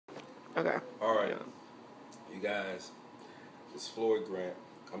Okay. All right. Yeah. You guys, it's Floyd Grant.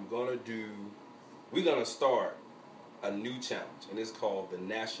 We're gonna start a new challenge, and it's called the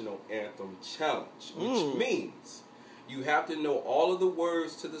National Anthem Challenge, which means you have to know all of the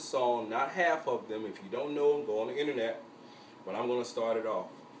words to the song, not half of them. If you don't know them, go on the internet. But I'm gonna start it off.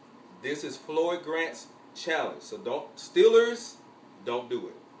 This is Floyd Grant's challenge, so Steelers, don't do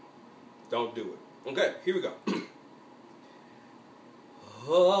it. Don't do it. Okay, here we go.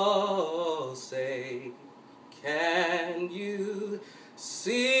 Oh, say, can you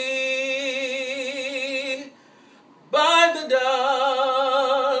see by the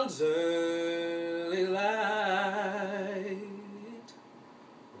dawn's early light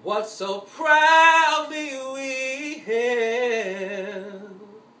what so proudly we hailed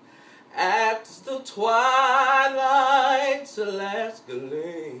as the twilight's last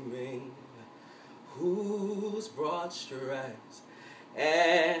gleaming, whose broad stripes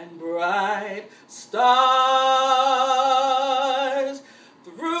and bright stars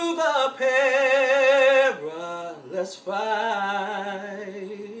through the perilous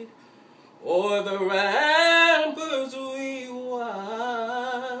fight o'er the ramparts we watch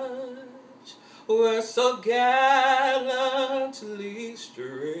were so gallantly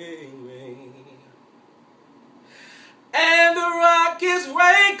streaming, and the rockets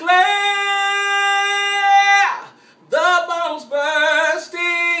rang clear, the bombs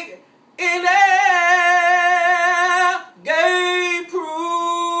bursting in air gave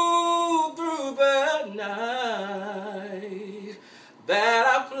proof through the night that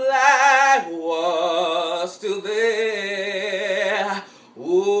our flag was still there.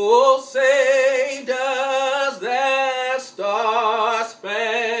 Oh, say